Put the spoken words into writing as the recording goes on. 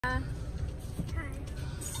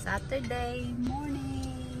Saturday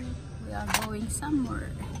morning. We are going somewhere.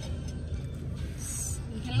 Say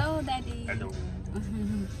hello, Daddy. Hello.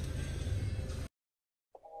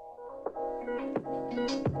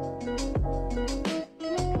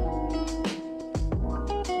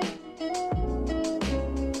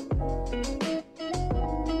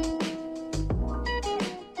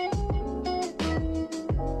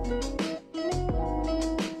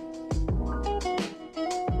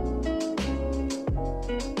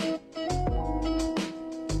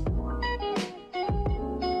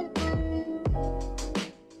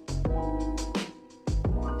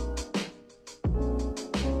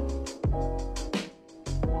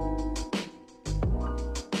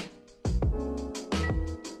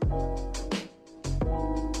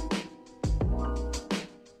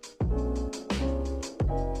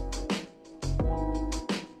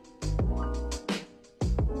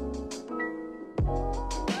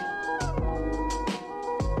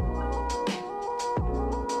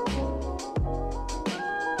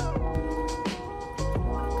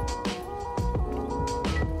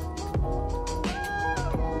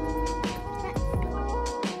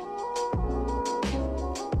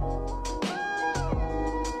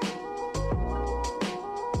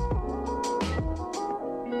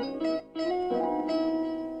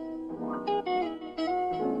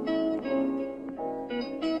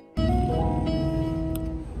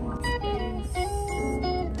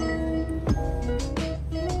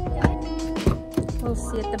 We'll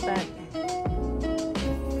see at the back.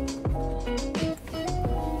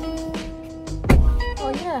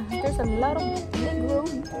 Oh yeah, there's a lot of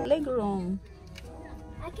leg room.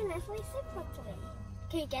 I can actually sit properly.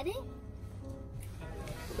 Can you get it?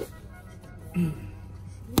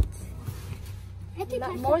 A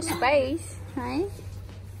lot more space, right?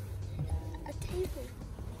 A table.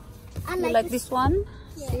 You like this one?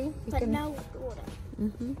 Yeah, See, you but can. no water.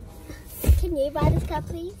 Mm-hmm. Can you buy this cup,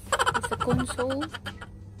 please? There's a console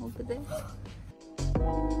over there.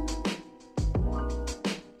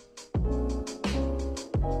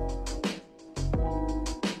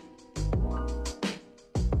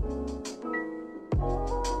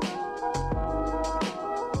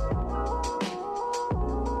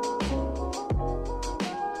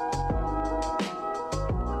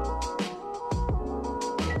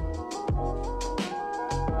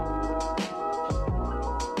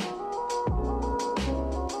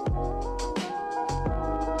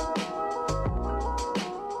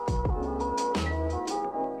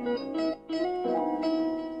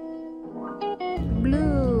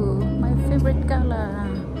 Blue, my favorite color.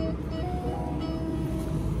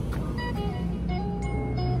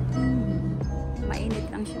 Mainit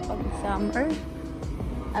lang siya pag summer.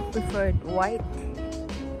 I preferred white.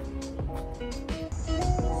 So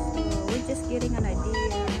we're just getting an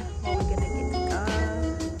idea how we're gonna get the car.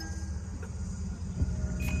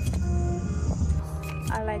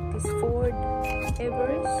 I like this Ford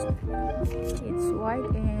Everest. It's white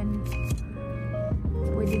and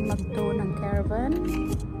pwedeng magtow ng caravan.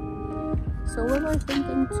 So we were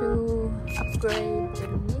thinking to upgrade the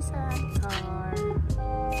Nissan car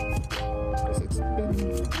because it's been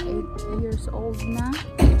 8 years old now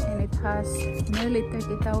and it has nearly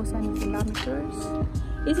 30,000 kilometers.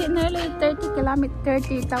 Is it nearly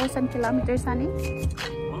 30,000 kilometers, honey?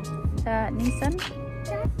 The Nissan?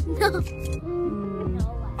 No.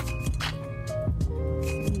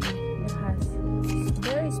 It has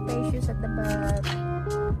very spacious at the back.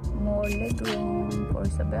 More legroom for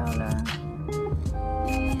Isabella,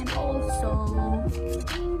 and also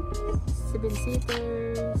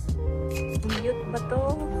 7-seaters. Cute ba to?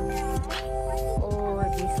 Or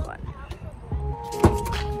this one?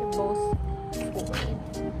 They're both full.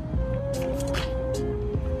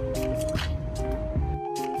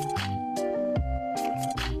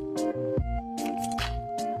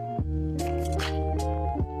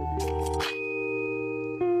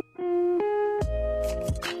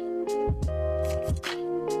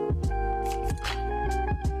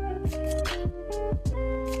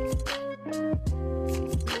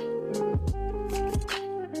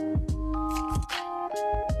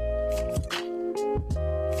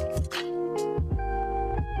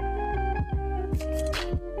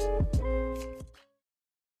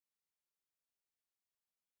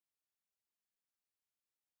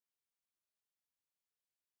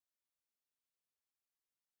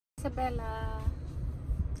 Isabella,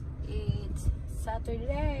 it's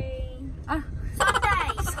Saturday.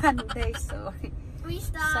 Sunday, sorry. We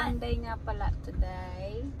start. Sunday nga pala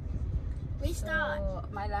today. We start. So,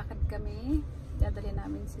 may lakad kami. Dadali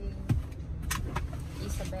namin si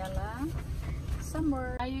Isabella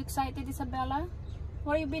somewhere. Are you excited, Isabella?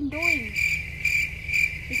 What have you been doing?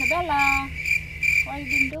 Isabella, what have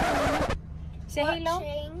you been doing? Say hello.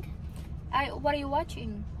 Watching. What are you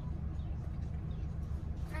watching?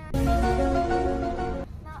 Not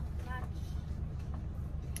much.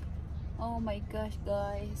 Oh my gosh,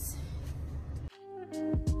 guys.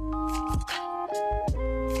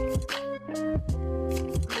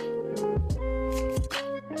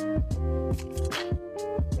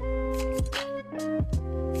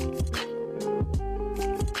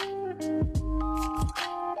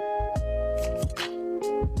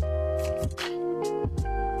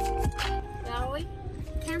 Where are we?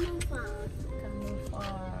 Camel farm. Camel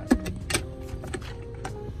farm.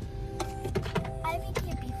 I've been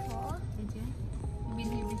here before. Did you? You've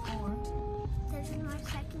been here before? This is my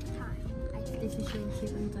second time. This is your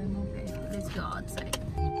second time. Okay, let's go outside.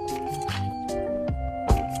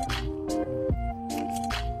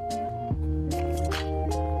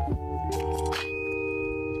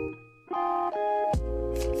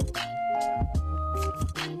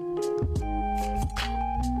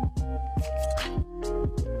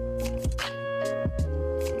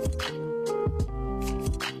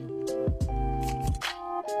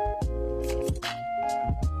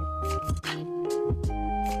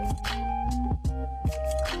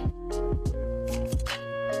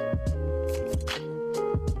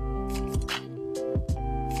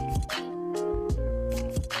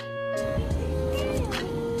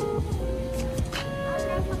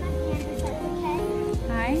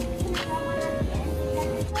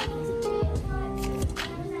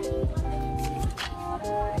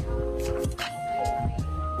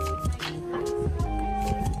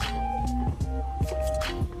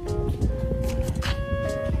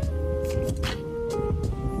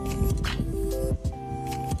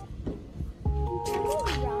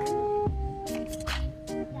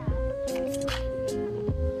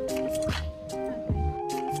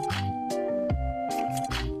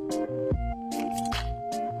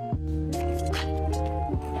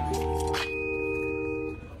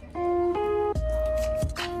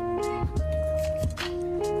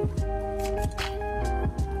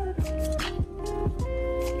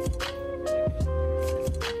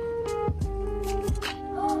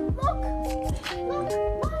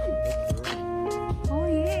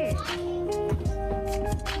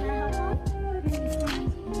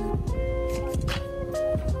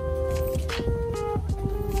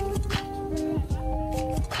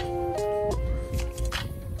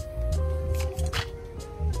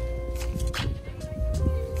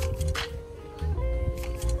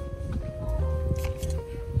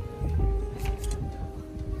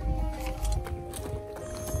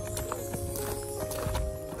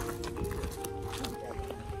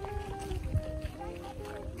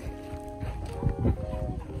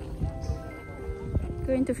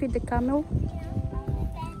 Going to feed the camel.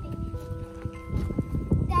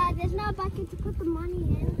 Dad, there's no bucket to put the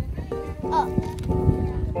money in. Oh.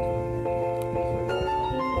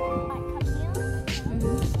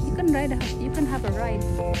 You can ride. You can have a ride.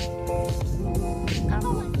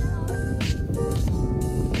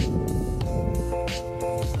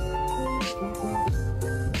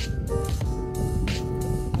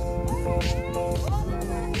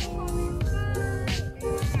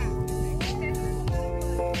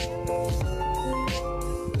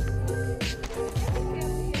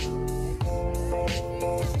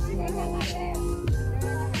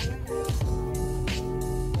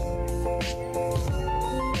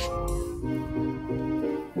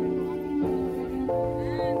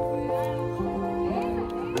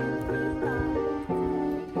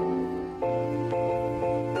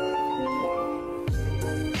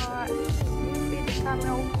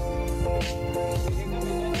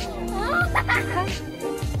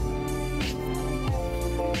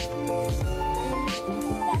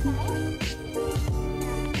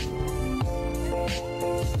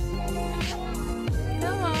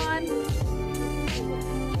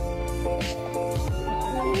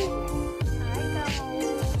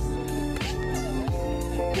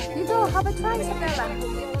 Have a try, Isabella.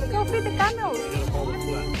 Go feed the camels.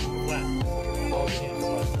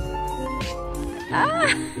 Ah!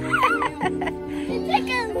 It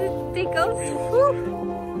tickles. It tickles. Woo.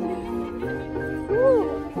 Woo.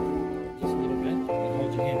 Just a little bit. And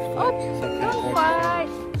hold your hand. Oh, It's like don't that.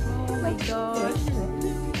 fight. Oh my god.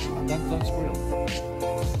 Don't squirrel.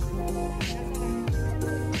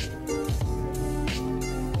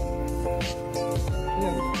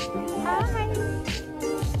 Hi.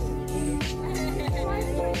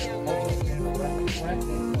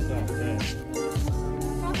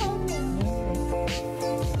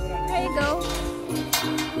 There you go.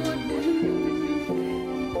 Good.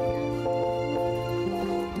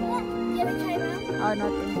 You ever try around? Oh Oh, not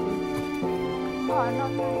in. Oh,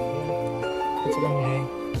 not in. Put it on your hand.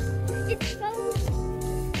 It's so...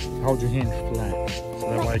 Hold your hand flat, so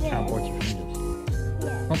that way it can't bite your fingers.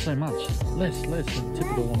 Yeah. Not so much. Less. And tip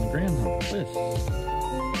it all on the ground, huh? Less.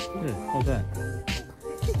 Yeah, like that.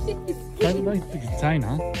 Don't the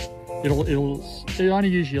container. It'll only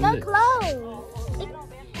use your Go lips. close.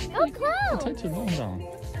 Go It close. takes too long, darling.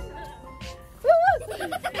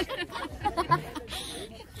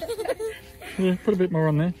 Yeah, put a bit more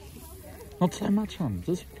on there. Not so much, hon.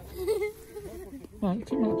 Just no,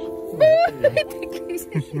 too much.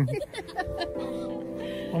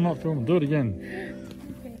 I'm not filming. Do it again.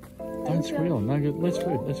 Don't squeal. No, good. Let's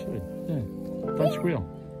food. Yeah. Don't squeal.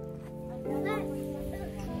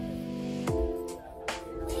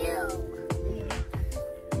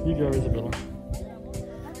 You go, Isabella.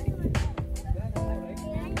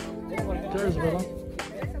 Go, Isabella.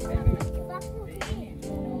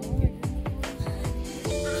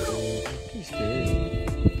 Too scared.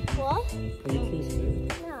 What? Are you too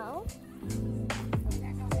scared? No.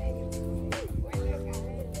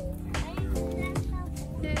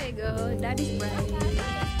 There you go. Daddy's brave.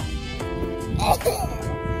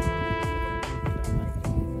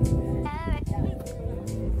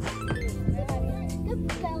 Good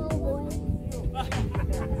fellow boy.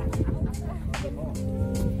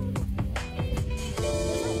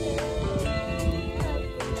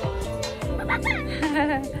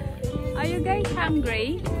 Are you guys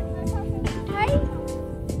hungry?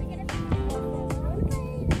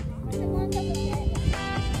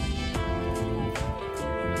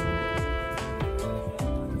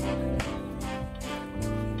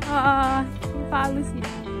 You fall asleep.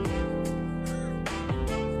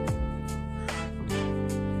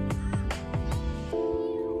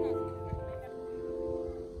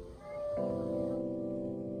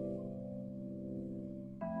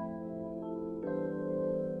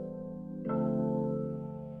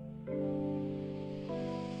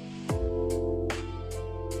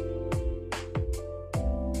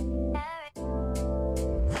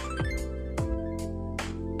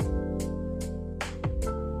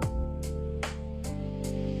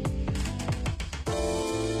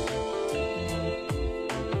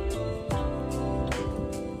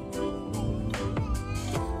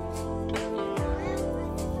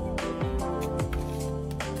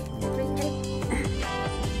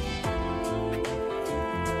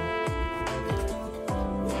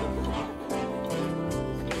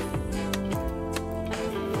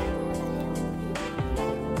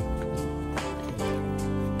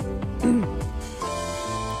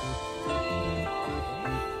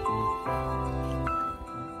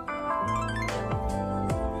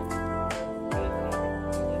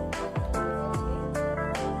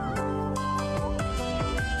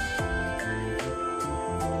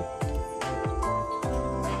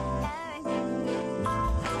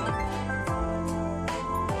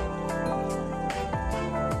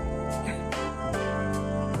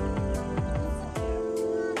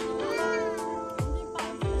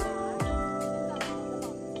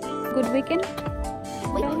 Good weekend?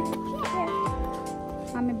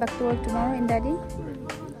 Mommy back to work tomorrow and Daddy?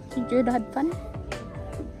 You had fun?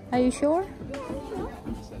 Are you sure?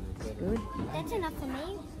 Good. That's enough for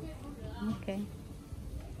me. Okay.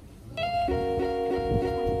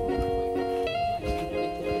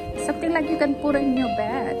 Something like you can put in your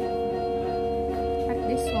bed. Like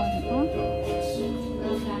this one, huh?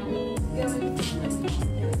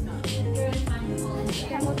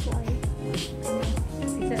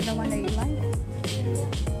 Is that the one that you like?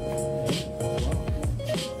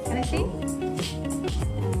 Can I see?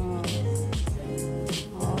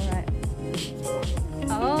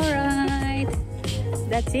 Alright.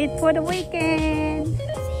 That's it for the weekend.